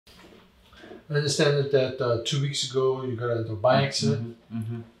I understand that 2 weeks ago you got into a bike accident.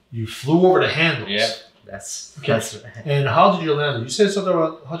 You flew over the handles. Yeah, that's right. And how did you land? You said something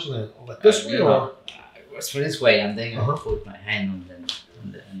about how'd you land? Like this way or? It was this way, and then I put my hand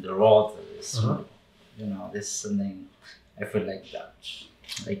on the rod. You know, this is something I feel like that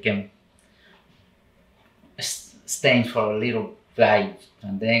I can stand for a little while,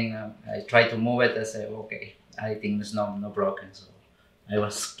 and then I try to move it. I say, okay, I think there's no broken. So I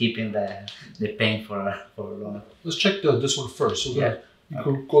was keeping the pain for a long. Let's check this one first. So you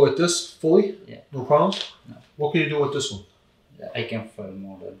can go like this fully. Yeah. No problem. No. What can you do with this one? I can feel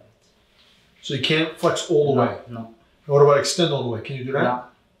more than that. So you can't flex all the way. No. What about extend all the way? Can you do that?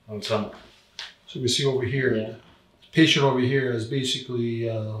 No. Also no. So we see over here. Yeah. The patient over here has basically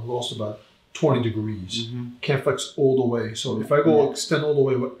lost about 20 degrees. Can't flex all the way. So if I go extend all the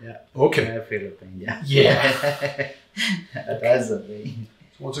way, okay. I feel the pain. Yeah. Yeah. That's the pain.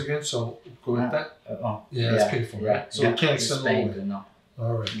 So once again, so go like that. Yeah, it's painful, right? So you can't extend all the way. No.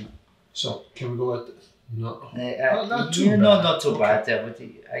 All right. No. So can we go like this? No. Not too bad. Not too bad. But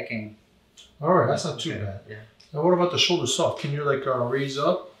I can. All right, that's not too bad. Yeah. Now what about the shoulder soft? Can you like raise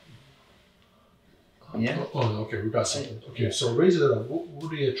up? Yeah. Oh, okay, we got something. Okay, so raise it up.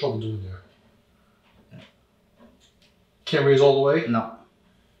 What do you have trouble doing there? Can't raise all the way? No.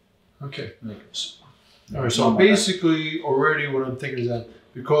 Okay. All right, so basically already what I'm thinking is that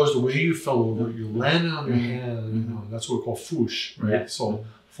because the way you fell over, you landed on your hand, you know, that's what we call FOOSH, right? Yeah. So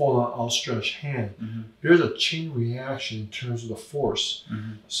fall on outstretched hand. There's a chain reaction in terms of the force.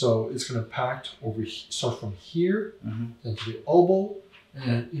 So it's going to impact over, start from here, then to the elbow,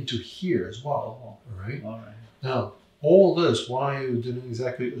 and into here as well. All right. Now, all this, why it didn't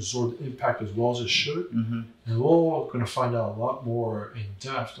exactly absorb the impact as well as it should, and we're going to find out a lot more in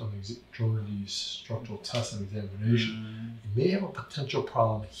depth on during these structural tests and examination. You may have a potential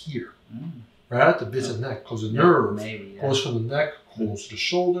problem here, right at the base of the neck, because the nerve goes from the neck, goes to the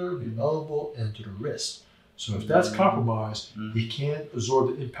shoulder, the elbow, and to the wrist. So if that's compromised, you can't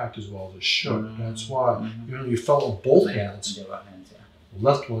absorb the impact as well as it should. That's why, you know, you fell on both hands. The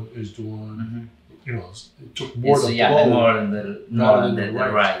left one is doing, you know, it took more than more than the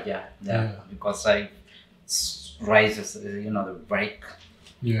right. Yeah. Because I raises, you know, the brake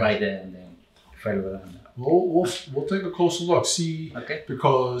right there, and then fell down. We'll take a closer look, see,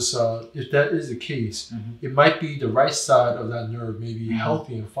 because if that is the case, it might be the right side of that nerve may be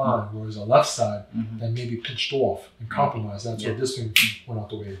healthy and fine, whereas the left side that may be pinched off and compromised. That's why this thing went out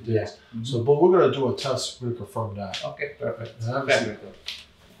the way it did. So, but we're going to do a test to confirm that. Okay, perfect.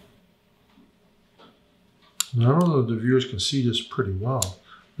 Now, I don't know if the viewers can see this pretty well.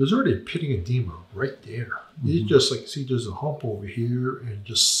 There's already a pitting edema right there. You just like see there's a hump over here and it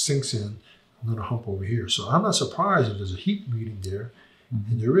just sinks in. Another hump over here. So I'm not surprised if there's a heat meeting there,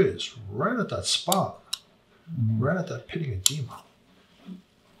 and there is, right at that spot, right at that pitting edema.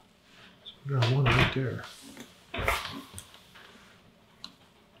 So we got one right there.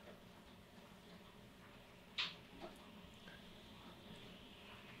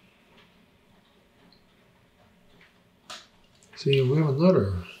 See, we have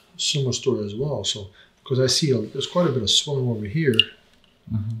another similar story as well. So, because I see there's quite a bit of swelling over here.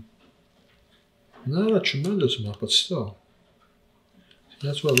 Not a tremendous amount, but still.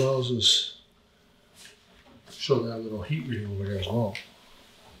 That's what allows us to show that little heat reading over there as well.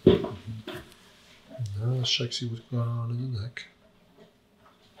 Now let's check, see what's going on in the neck.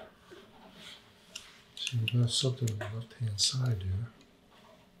 See, we've got something on the left-hand side there.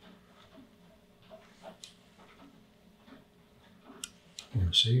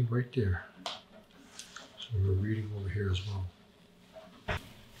 Yeah, see, right there. So we're reading over here as well.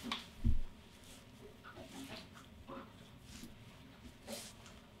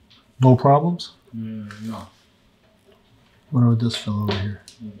 No problems? No. What about this fellow over here?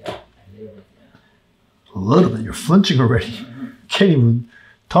 A little bit. You're flinching already. Can't even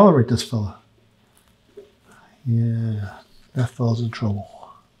tolerate this fella. Yeah, that fella's in trouble.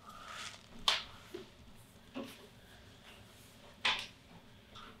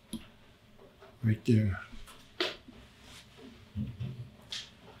 Right there.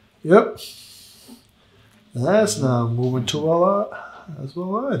 Yep. That's not moving too well as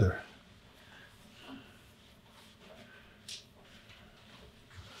well either.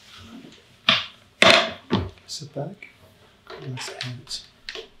 Sit back.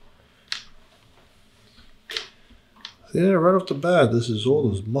 Yeah, right off the bat, this is all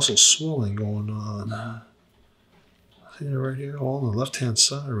this muscle swelling going on. See right here, all on the left-hand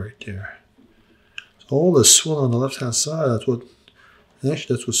side right there. So all this swelling on the left-hand side, that's what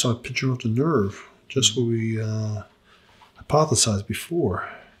started pinching off the nerve, just what we hypothesized before.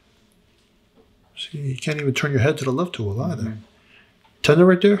 See, you can't even turn your head to the left too well either. Tender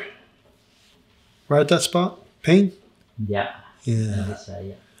right there? Right at that spot? Pain? Yeah. Yeah.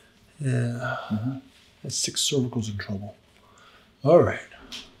 Yeah. That 6 cervical's in trouble. All right.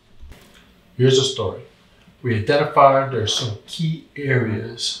 Here's the story. We identified there's some key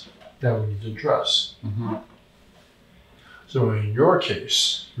areas that we need to address. So in your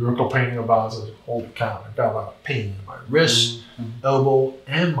case, you were complaining about, holy cow, I got a lot of pain in my wrist, elbow,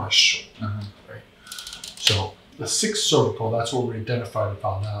 and my shoulder. Right? So the 6th cervical, that's what we identified and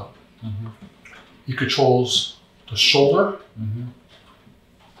found out. He controls the shoulder,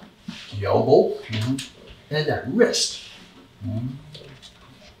 the elbow, and that wrist.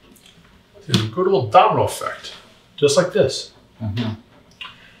 So you go to a domino effect, just like this.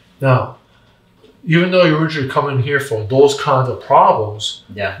 Now, even though you originally come in here for those kinds of problems,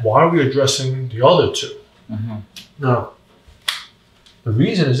 why are we addressing the other 2? Now, the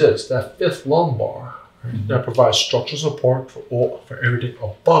reason is this, that 5th lumbar, right, that provides structural support for everything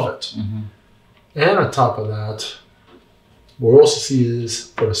above it. And on top of that, what we also see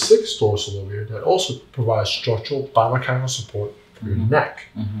is for the 6th dorsal over here, that also provides structural biomechanical support for your neck.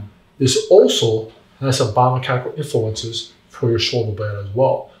 This also has some biomechanical influences for your shoulder blade as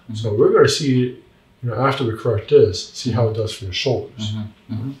well. So we're going to see, after we correct this, see how it does for your shoulders.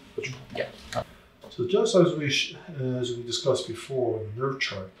 So just as we discussed before in the nerve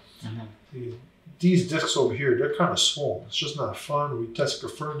chart, these discs over here, they're kind of swollen. It's just not fun. We test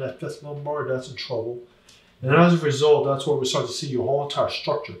confirmed that 5th lumbar, that's in trouble. And as a result, that's where we start to see your whole entire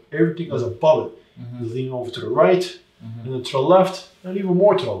structure. Everything is above it. You lean over to the right, and then to the left, and even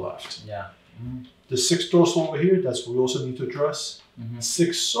more to the left. The 6th dorsal over here, that's what we also need to address.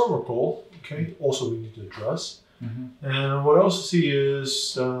 6th cervical, okay, also we need to address. And what I also see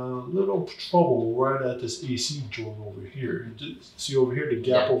is a little trouble right at this AC joint over here. See over here, the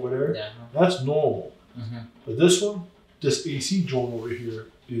gap over there? That's normal. But this one, this AC joint over here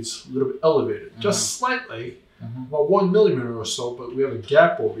is a little bit elevated, just slightly, about 1 millimeter or so, but we have a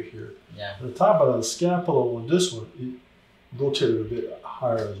gap over here. At the top of the scapula on this one, it rotated a bit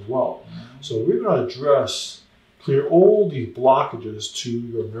higher as well. So we're going to clear all these blockages to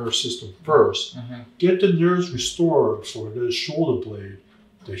your nerve system first. Get the nerves restored for the shoulder blade,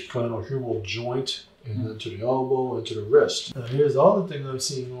 the glenohumeral joint, and then to the elbow and to the wrist. Now here's the other thing I'm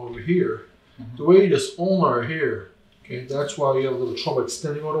seeing over here. The way this ulnar here, okay, that's why you have a little trouble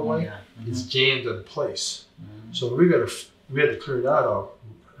extending all the way. It's jammed in place. So we had to clear that out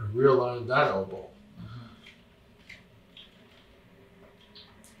and realign that elbow.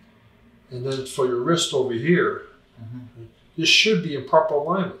 And then for your wrist over here, this should be in proper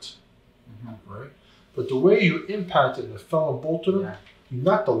alignment, right? But the way you impacted and fell and bolted them, you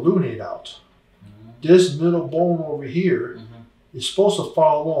knocked the lunate out. This middle bone over here is supposed to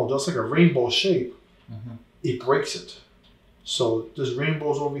follow along, just like a rainbow shape. It breaks it. So this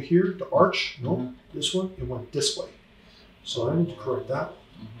rainbow's over here, the arch, no, this one, it went this way. So I need to correct that one.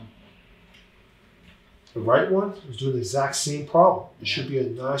 The right one is doing the exact same problem. It should be a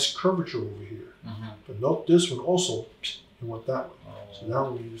nice curvature over here. But note this one also, it went that way. So now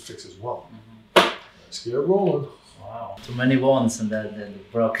we need to fix as well. Let's get it rolling. Wow, too many bones and the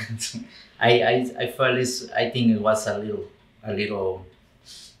broken. I felt this. I think it was a little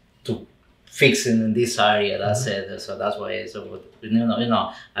to fix in this area. That's it. So that's why. So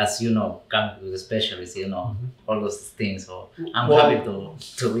as you know, come with the specialists, all those things. So I'm happy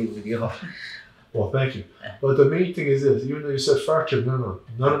to be with you. Well, thank you. But the main thing is this, even though you said fractured, no,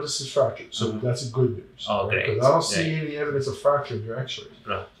 none of this is fractured. So that's good news. Oh, great. Because I don't see any evidence of fracture in your x-rays.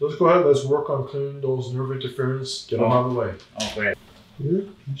 So let's go ahead, let's work on clearing those nerve interference, get them out of the way. Oh, great. Here,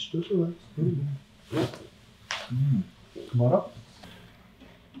 just relax. Come on up.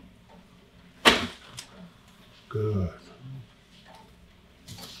 Good.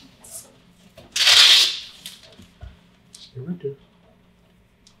 Stay right there.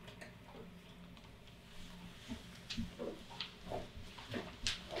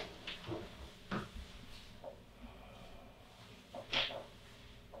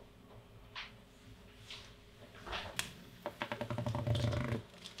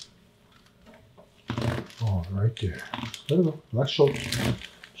 Right there. There we go. Relax shoulder.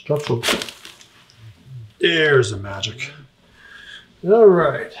 Strap shoulder. There's the magic. All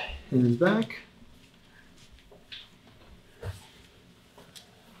right. Hands back.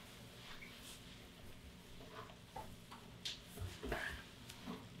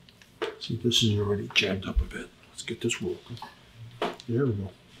 See, this is already jammed up a bit. Let's get this rolling. There we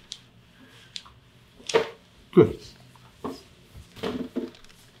go. Good.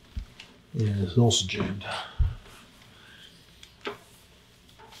 Yeah, it's also jammed.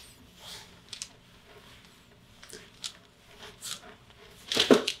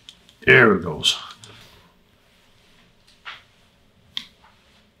 There it goes.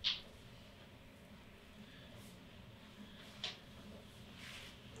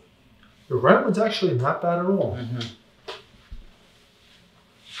 The right one's actually not bad at all.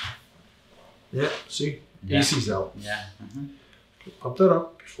 Yeah, see? Yeah. AC's out. Yeah. Pump that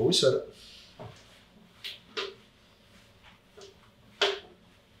up before we set it.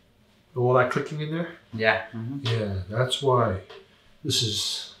 All that clicking in there? Yeah. Yeah, that's why this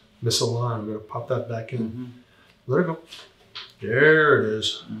is misaligned. We're going to pop that back in. Let it go. There it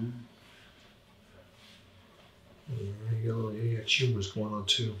is. You got Humerus going on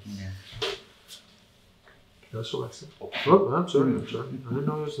too. Yeah. That's what I said. Oh, I'm sorry. I didn't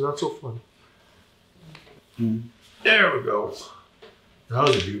know it was not so fun. There we go. That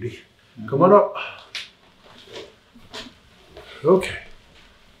was a beauty. Come on up. Okay.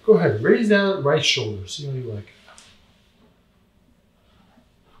 Go ahead. Raise that right shoulder. See how you like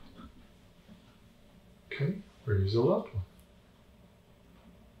it. Okay. Raise the left one.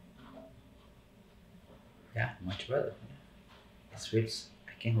 Yeah, much better. It feels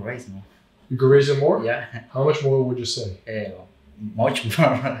I can raise more. You can raise it more? Yeah. How much more would you say? Much more.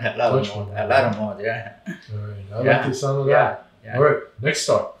 A lot more. Yeah. All right. I like the sound of that. Yeah. All right. Next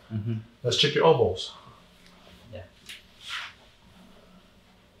start. Let's check your elbows. Yeah.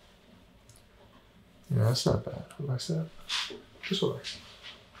 Yeah, that's not bad. Relax that. Just relax.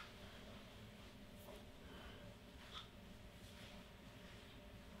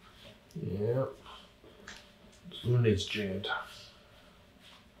 Yeah. Lunate's jammed.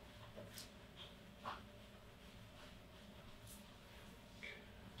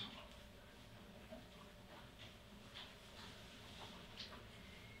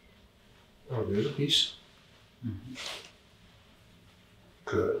 Oh, there's a piece.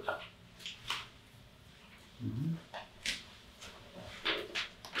 Good.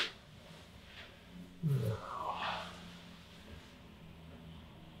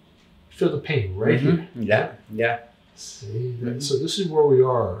 Feel the pain right here. Yeah. Yeah. See that? So this is where we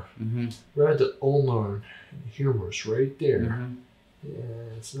are. We're at the ulnar and humerus right there.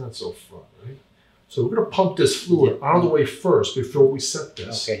 Yeah, it's not so fun, right? So we're gonna pump this fluid out of the way first before we set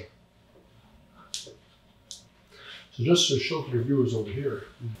this. Okay. So just to show the viewers over here.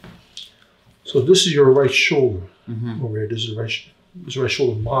 So this is your right shoulder over here. This is right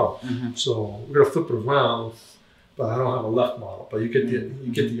shoulder model. So we're gonna flip it around, but I don't have a left model. But you get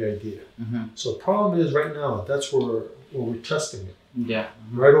the idea. So the problem is right now that's where we're testing it. Yeah.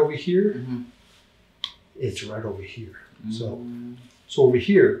 Right over here, it's right over here. So over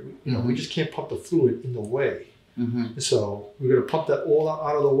here, we just can't pump the fluid in the way. So we're gonna pump that all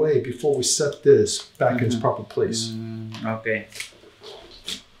out of the way before we set this back in its proper place. Okay.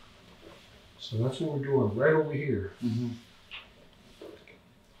 So that's what we're doing right over here. So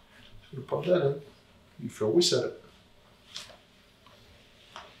we're gonna pump that in before we set it.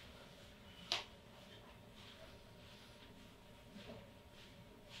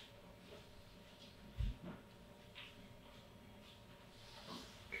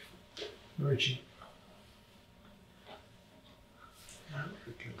 All right, G.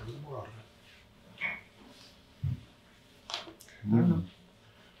 Get a little more out of it.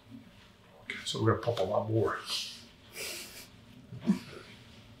 Okay, so we're gonna pump a lot more.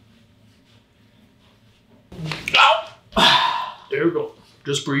 There we go.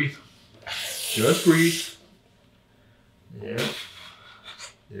 Just breathe. Just breathe. Yeah.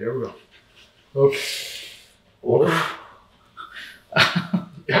 There we go. Okay. Oh.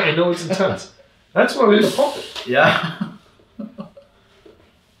 Yeah, I know it's intense. That's why we need to pump it. Yeah.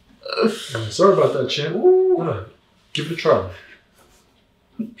 Sorry about that, champ. Give it a try.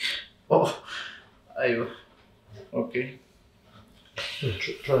 Okay. Yeah,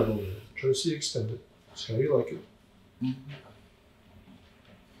 try it a little bit. Try to see extend it. See how you like it.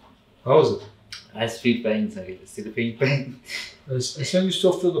 How is it? I feel pain. I still feel pain. I saying you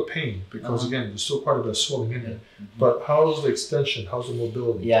still feel the pain because again, there's still part of that swelling in there. But how's the extension? How's the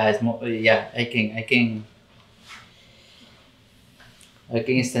mobility? Yeah, it's more. Yeah, I can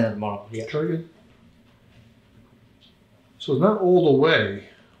extend it more. Yeah. Try again. So it's not all the way.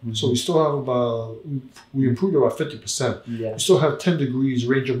 So we still have about, we improved about 50%. Yeah. We still have 10 degrees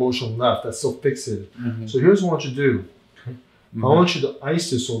range of motion left. That's still fixated. So here's what I want you to do. I want you to ice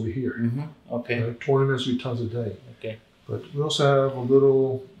this over here. Okay. Right? 20 minutes, 3 times a day. Okay. But we also have a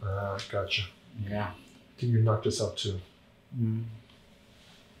little, gotcha. Yeah. I think you knocked this out too.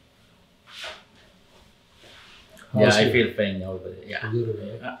 Yeah, I feel pain over there. Yeah. A little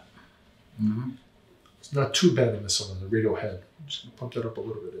bit. It's not too bad in this one, the radial head. I'm just going to pump that up a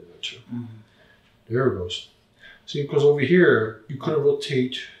little bit in there too. There it goes. See, because over here, you couldn't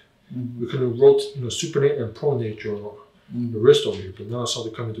rotate we can rotate, supinate and pronate your wrist over here, but now it's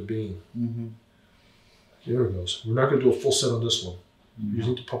something coming to being. There it goes. We're not going to do a full set on this one. You just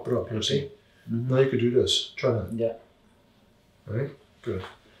need to pump it up. Here, see? Now you can do this. Try that. Yeah. All right? Good.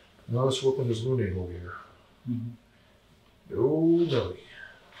 Now let's work on this lunate over here. Oh, belly.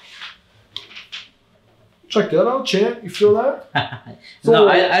 Check that out, champ. You feel that? No,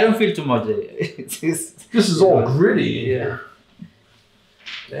 I don't feel too much. This is all gritty in here.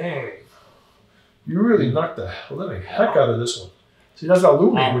 Dang. You really knocked the heck out of this one. See, that's that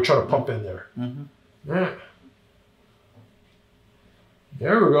lunate we're trying to pump in there. Yeah.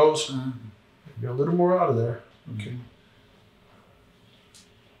 There it goes. Get a little more out of there. Okay.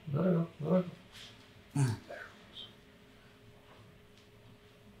 Let it go. Let it go.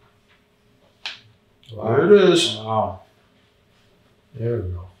 Wow. There it is. Wow. There we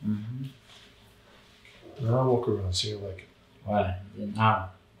go. Now walk around, see you like it. Wow. Now,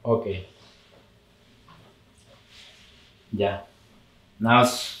 okay. Yeah. Now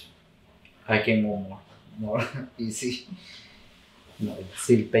I can move more easy. No, it's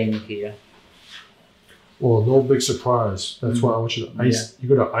still pain here. Well, no big surprise. That's why I want you to ice. You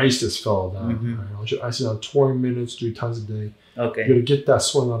got to ice this fella down. Right? I want you to ice it down 20 minutes, 3 times a day. Okay. You got to get that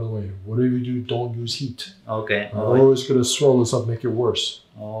swelling out of the way. Whatever you do, don't use heat. Okay. Or it's going to swell this up, make it worse.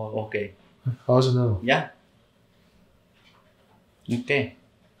 Oh, okay. How's it now? Yeah. Okay.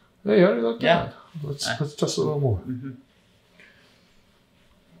 Hey, how do you like that? Let's test a little more.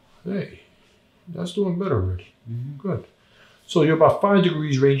 Hey, that's doing better already. Good. So you're about 5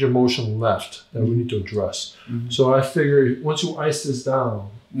 degrees range of motion left that we need to address. So I figure once you ice this down,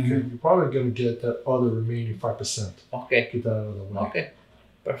 okay, you're probably going to get that other remaining 5%. Okay. Get that out of the way. Okay.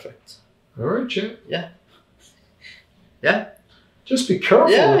 Perfect. All right, champ. Yeah. Yeah. Just be careful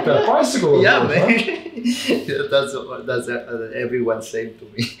with that bicycle. Yeah, man. That's everyone saying to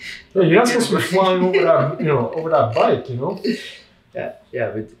me. Yeah, you're not supposed to be flying over that, over that bike,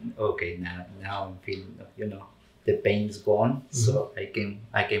 Yeah, but okay, now I'm feeling, the pain's gone, so I can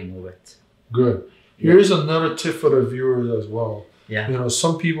move it. Good. Here's another tip for the viewers as well. Yeah.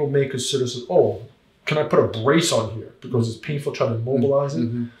 Some people may consider, can I put a brace on here because it's painful trying to immobilize it?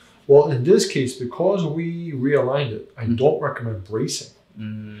 Well, in this case, because we realigned it, I don't recommend bracing.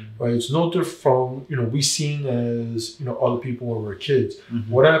 Right? It's no different from, we seen as, other people when we were kids.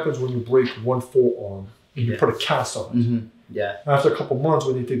 What happens when you break one forearm and you put a cast on it? Yeah. After a couple months,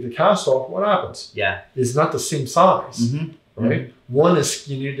 when you take the cast off, what happens? Yeah. It's not the same size, right? One is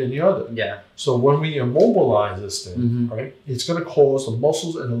skinnier than the other. Yeah. So when we immobilize this thing, right, it's going to cause the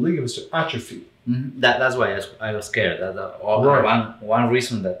muscles and the ligaments to atrophy. That's why I was scared. One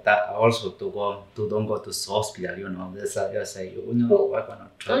reason that also to don't go to the hospital, This I say,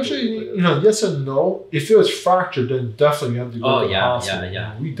 Actually, yes and no. If it was fractured, then definitely you have to go to the hospital.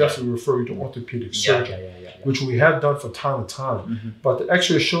 Yeah. We definitely refer you to orthopedic surgeon, which we have done from time to time. But the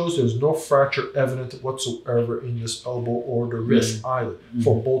X-ray shows there's no fracture evident whatsoever in this elbow or the wrist either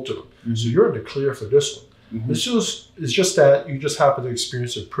for both of them. So you're in the clear for this one. It's just that you just happen to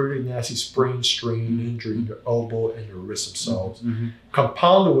experience a pretty nasty sprain, strain, injury in your elbow and your wrist themselves,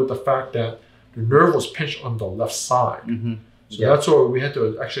 compounded with the fact that the nerve was pinched on the left side. So that's why we had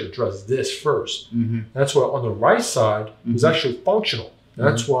to actually address this first. That's why on the right side it's actually functional.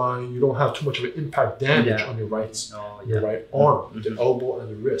 That's why you don't have too much of an impact damage on your right arm, the elbow and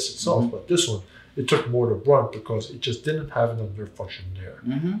the wrist itself. But this one, it took more to brunt because it just didn't have enough nerve function there.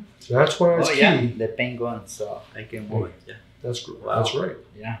 So that's why it's key. The pain gone, so I can move it. Yeah. That's good. Wow. That's right.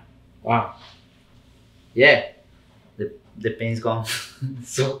 Yeah. Wow. Yeah. The pain's gone.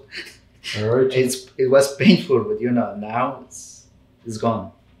 So all right. It was painful, but now it's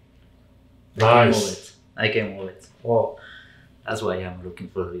gone. Nice. I can move it. Oh, that's why I'm looking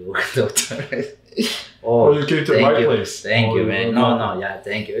for the yoga doctor. You came to the right place. Thank you, man. No,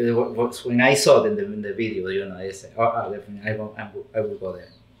 thank you. When I saw it in the video, I said, definitely, I will go there.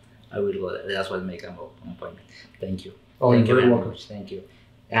 I will go there. That's what make an appointment. Thank you. Oh, thank you're very welcome. Much. Thank you.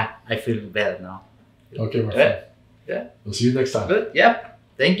 Yeah, I feel better now. Okay, my friend. Yeah. We'll see you next time. Good. Yep.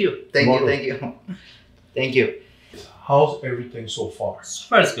 Thank you. Thank you. How's everything so far? So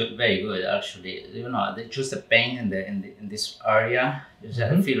far, it's good. Very good, actually. Just the pain in this area.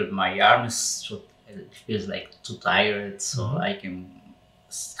 I feel my arms it feels like too tired, so I can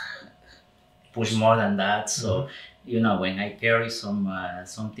push more than that. So when I carry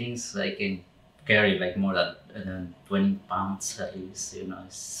some things, I can carry like more than 20 pounds at least.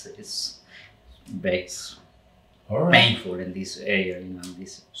 It's very painful in this area. In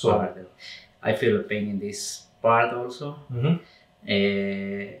this part. I feel a pain in this part also, and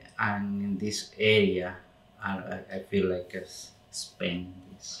in this area, I feel like expand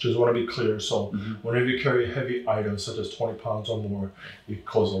this. Just want to be clear. So whenever you carry heavy items such as 20 pounds or more, it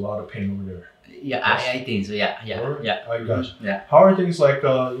causes a lot of pain over there. Yeah, yes. I think so. Yeah. Right. Yeah. I got you. Yeah. How are things like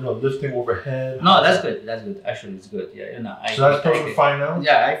lifting overhead? No, that's good. That's good. Actually, it's good. Yeah, so that's perfectly fine now.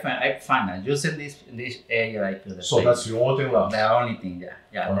 Yeah, I find that just in this area I feel the So pain. that's the only thing left. The only thing.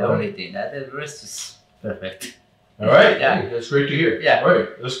 Yeah. All the right. only thing. That the rest is perfect. All right. Yeah. Hey, that's great to hear. Yeah. All right.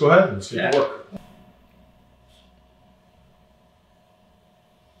 Let's go ahead and let's get to work.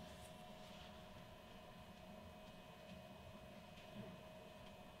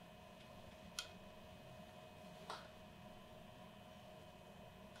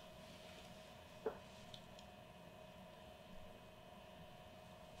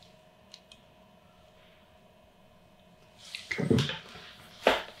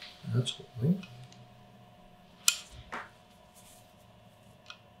 That's holding.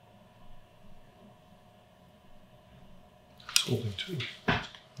 It's holding too.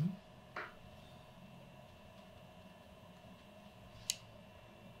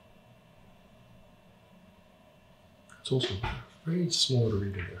 It's also very small to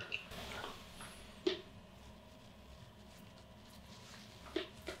read in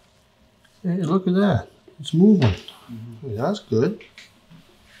there. Hey, look at that. It's moving. Hey, that's good.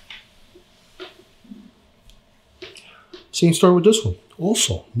 Same story with this one.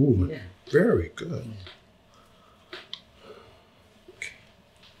 Also moving. Yeah. Very good. Okay.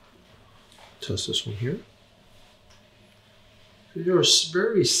 Test this one here. There's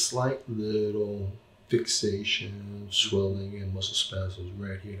very slight little fixation, swelling, and muscle spasms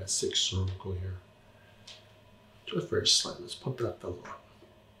right here. That 6th cervical here. Just very slight. Let's pump that fellow up.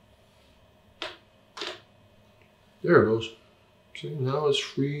 There it goes. See, now it's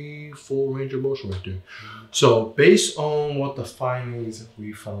free, full range of motion right there. So based on what the findings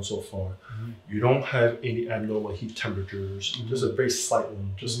we found so far, you don't have any abnormal heat temperatures. Just a very slight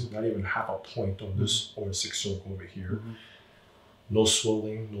one, just not even half a point on this or 6th cervical over here. No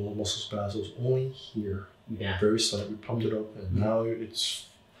swelling, no muscle spasms, only here. Yeah. Very slight. We pumped it up, and now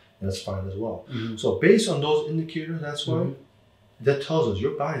that's fine as well. So based on those indicators, that's why that tells us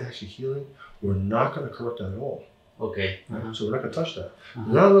your body is actually healing. We're not going to correct that at all. Okay. So we're not going to touch that.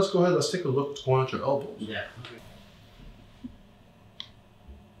 Now let's go ahead. Let's take a look what's going on at your elbows. Yeah. Okay.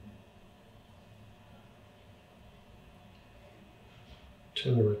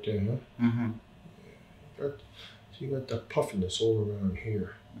 Tender right there, huh? You got that puffiness all around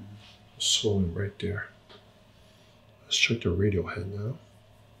here. Swelling right there. Let's check the radial head now.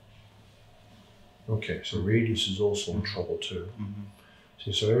 Okay, so radius is also in trouble too.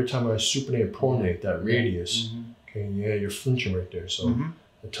 See, so every time I supinate and pronate that radius, okay, yeah, you're flinching right there. So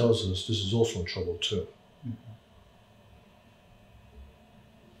it tells us this is also in trouble too.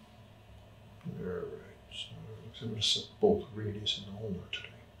 Alright, so I'm going to set both radius and the ulnar today.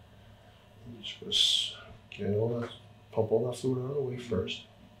 Just get all that, pump all that fluid out of the way first.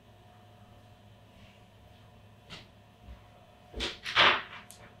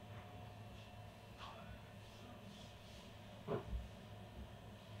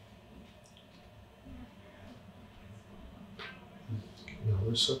 Now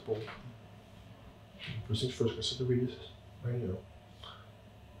let's set both. First things first, I set the radius right now.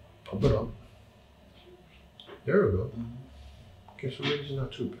 Pump it up. There we go. Okay, so radius is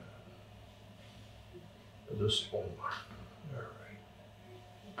not too bad. This ulnar. All right.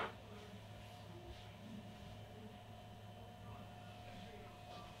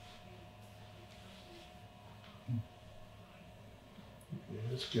 Okay,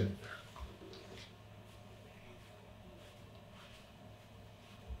 let's get it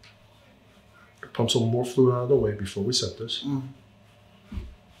there. Pump some more fluid out of the way before we set this.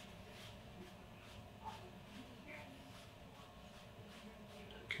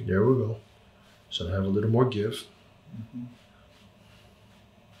 Okay, there we go. So I have a little more give.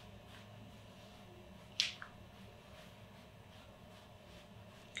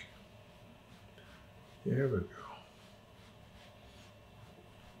 There we go.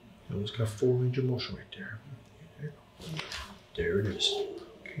 Now it's got full range of motion right there. There it is.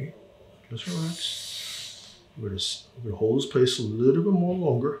 Okay, just relax. We're gonna hold this place a little bit more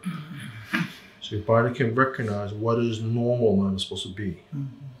longer, so your body can recognize what is normal and it's supposed to be.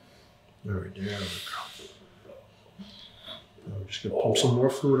 All right, there we go. Now we're just gonna pump some more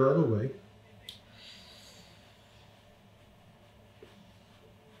fluid out of the way.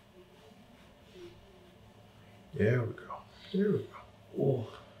 There we go. There we go. Oh.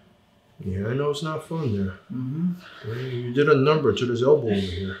 Yeah, I know it's not fun there. Yeah, you did a number to this elbow over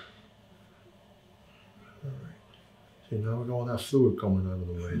here. All right. See, now we got all that fluid coming out of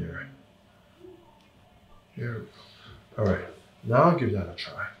the way there. There we go. All right. Now give that a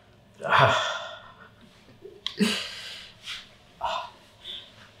try.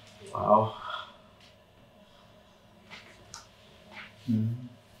 Wow.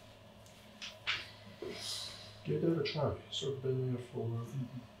 Give that a try. Start bending it forward.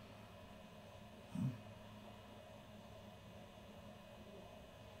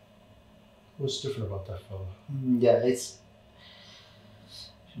 What's different about that fella? Yeah, it's,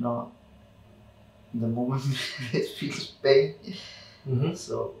 you know, the moment it feels pain.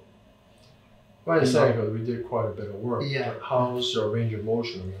 So. Right, because we did quite a bit of work. Yeah. But how's your range of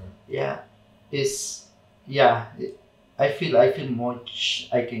motion? Yeah, it's I feel much.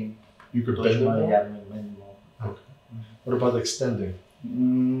 I can. You could bend it more. Yeah, bend more. Okay. What about extending?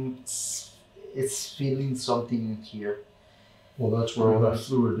 It's feeling something in here. Well, that's where all that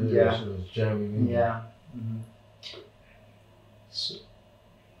fluid is. Yeah. It's jamming in. Yeah. So.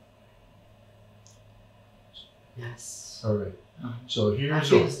 Yes. All right. So here's I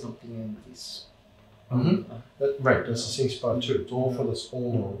feel something in this. Right, that's the same spot too. It's all for this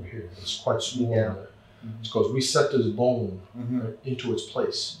ulnar over here. It's quite small there. It's because we set this bone right, into its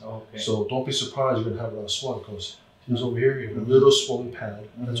place. Okay. So don't be surprised you're going to have a lot of swelling because here's over here, you have a little swelling pad.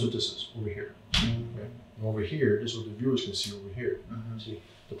 That's what this is over here. Right? And over here, this is what the viewers can see over here. See,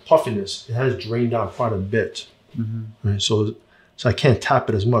 the puffiness, it has drained out quite a bit. Right? So I can't tap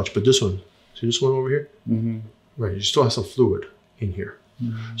it as much, but this one, see this one over here? Right, you still have some fluid in here.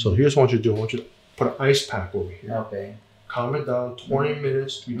 So here's what I want you to do. I want you to put an ice pack over here. Okay. Calm it down, 20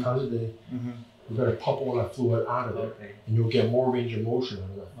 minutes, 3 times a day. You gotta pump all that fluid out of it, and you'll get more range of motion out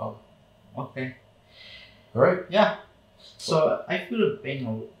of that thumb. Okay. All right. Yeah. So I feel a pain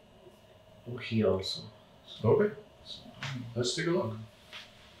over here also. Okay. Let's take a look.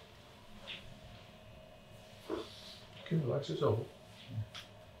 Okay, relax yourself.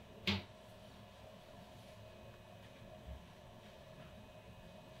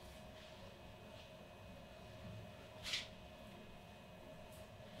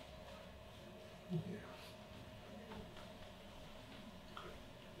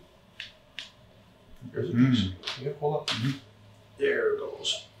 There's a piece. Yeah, hold up. There it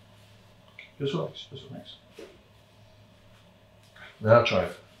goes. Just relax. Just relax. Now try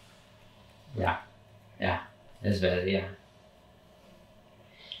it. Yeah. It's better. Yeah.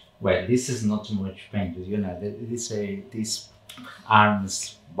 Well, this is not too much pain, because you know these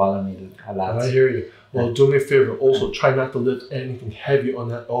arms bother me a lot. I hear you. Well, do me a favor. Also, try not to lift anything heavy on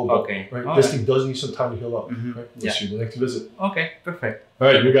that elbow. Okay. Right. This thing does need some time to heal up. Right. We'll see you the next visit. Okay. Perfect. All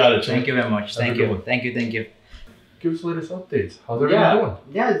right, you got it. Thank you very much. Thank you. Thank you. Give us the latest updates. How's everything doing?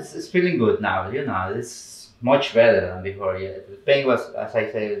 Yeah, it's feeling good now. You know, it's much better than before. Yeah, the pain was, as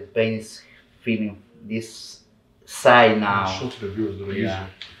I said, the pain is feeling this side now. Show to the viewers a little easier.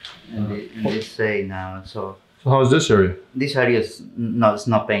 And this side now. So how is this area? This area is no, it's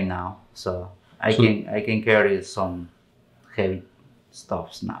not pain now. So I can carry some heavy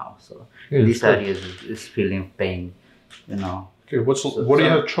stuffs now. So this area is feeling pain. You know. Okay, what do you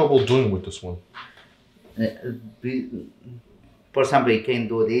have trouble doing with this one? For example, I can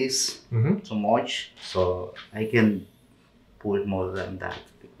do this so much, so I can pull more than that,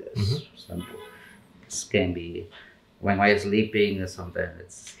 because for example, it can be when I'm sleeping or something,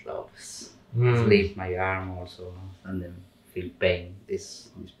 it's sleep my arm also, and then feel pain this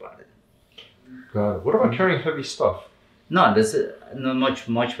part. Got it. What about carrying heavy stuff? No, this is no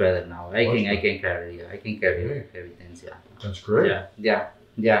much better now. I can carry heavy things. Yeah. That's great. Yeah.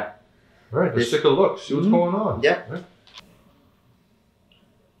 All right, let's take a look. See what's going on. Yeah. Right.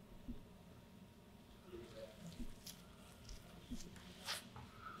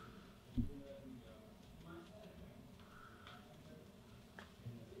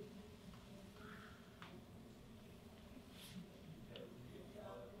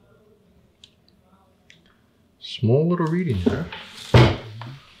 Small little reading there.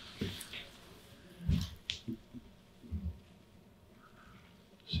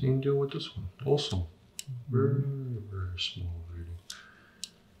 Same deal with this one. Also, very small reading.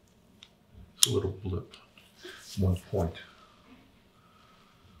 It's a little blip. 1 point.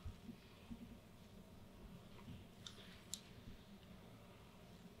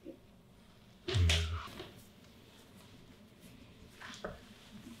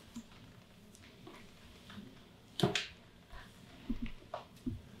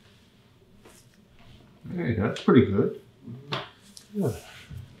 Hey, that's pretty good. Yeah.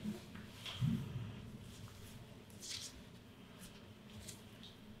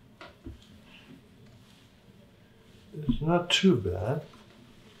 It's not too bad.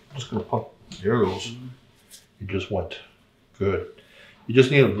 I'm just gonna pump. There it goes. It just went. Good. You just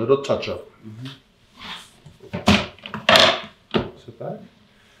need a little touch up. back.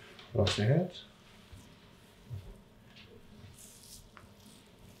 Wash your hands.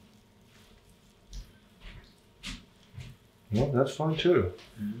 Well, that's fine too.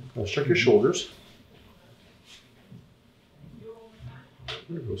 Now check your shoulders.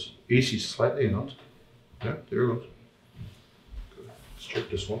 There it goes. AC slightly out. Yeah, there it goes. Good. Let's check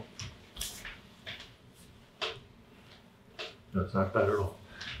this one. That's not bad at all.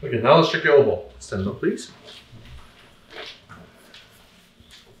 Okay, now let's check your elbow. Stand up, please.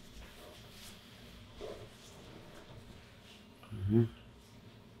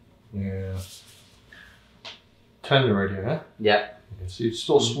 Yeah. Tender right here, huh? Yeah. You can see it's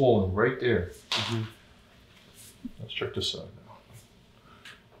still swollen right there. Let's check this side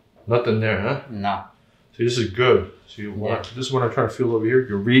now. Nothing there, huh? No. See, this is good. See, this is what I'm trying to feel over here.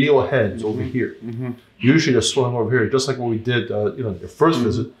 Your radial head's over here. Usually they're swelling over here, just like what we did, your first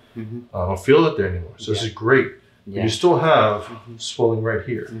visit. I don't feel it there anymore. So this is great. But you still have swelling right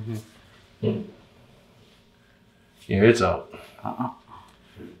here. Yeah, it's out.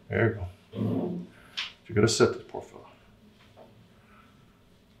 There you go. You're gonna set this poor fella.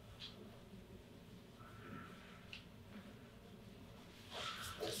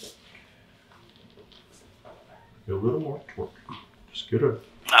 Get a little more torque. Just get it.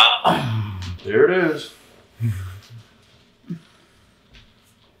 There it is.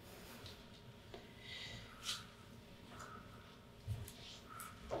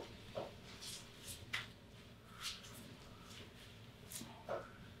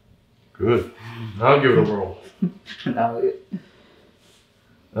 Good. Now give it a whirl.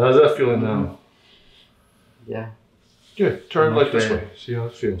 How's that feeling now? Yeah. Good. Turn it like this way. See how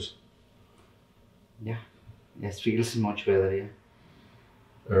it feels. Yeah. It feels much better,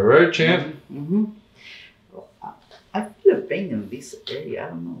 yeah. All right, champ. I feel a pain in this area. I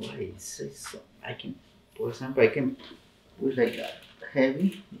don't know why. It's so, I can, for example, I can push like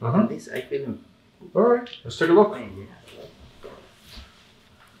heavy. And this, I feel. All right. Let's take a look. Pain, yeah.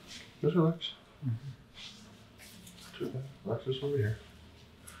 Just relax. Relax this over here.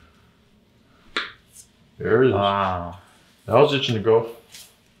 There it is. Wow. Now it's itching to go.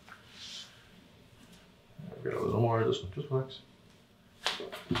 Get a little more of this one. Just relax.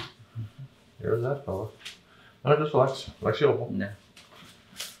 There's that fella. No, just relax. Relax your elbow. No.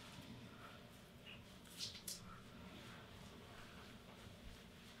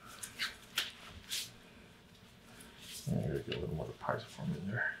 There, get a little more of the pisiform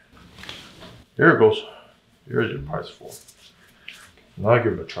in there. There it goes. There's your pisiform. Now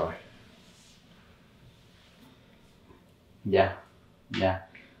give it a try. Yeah. Yeah.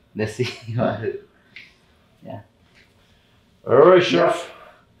 Let's see. Yeah. All right, chef.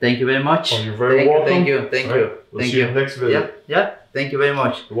 Thank you very much. Oh, you're very welcome. Thank you. Thank All you. right. We'll Thank see you. you next visit. Yeah. Thank you very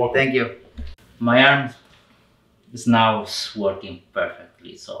much. You're welcome. Thank you. My arm is now working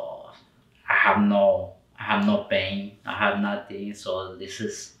perfectly, so I have no pain. I have nothing. So this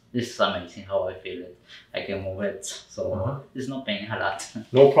is amazing how I feel it. I can move it, so there's no pain a lot.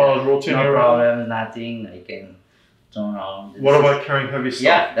 No problems rotating No around? problem. Nothing. I can turn around. What about carrying heavy stuff?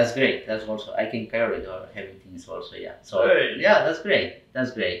 Yeah, that's great. That's also I can carry the heavy things also. Yeah. So yeah, that's great.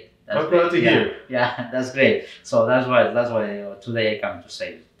 That's great. I'm glad to hear. Yeah, that's great. So that's why today I come to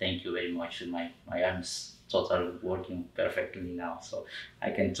say thank you very much. My arm's totally working perfectly now, so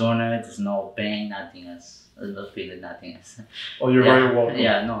I can turn it. There's no pain, nothing else. I'm not feeling nothing else. Oh, you're very welcome.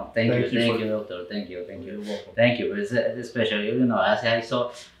 Yeah, no, thank you, doctor. Thank you. You're welcome. Thank you. Especially, as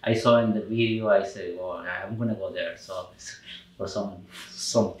I saw in the video, I said, "Oh, I'm gonna go there." So for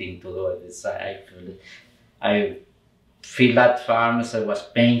something to do with this, I feel that farms it was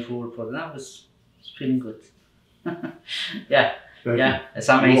painful, but now it's feeling good. Yeah. Thank you. It's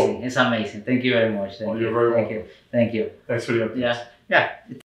amazing. It's amazing. Thank you very much. You're very welcome. Thank you. Thanks for the update. Yeah.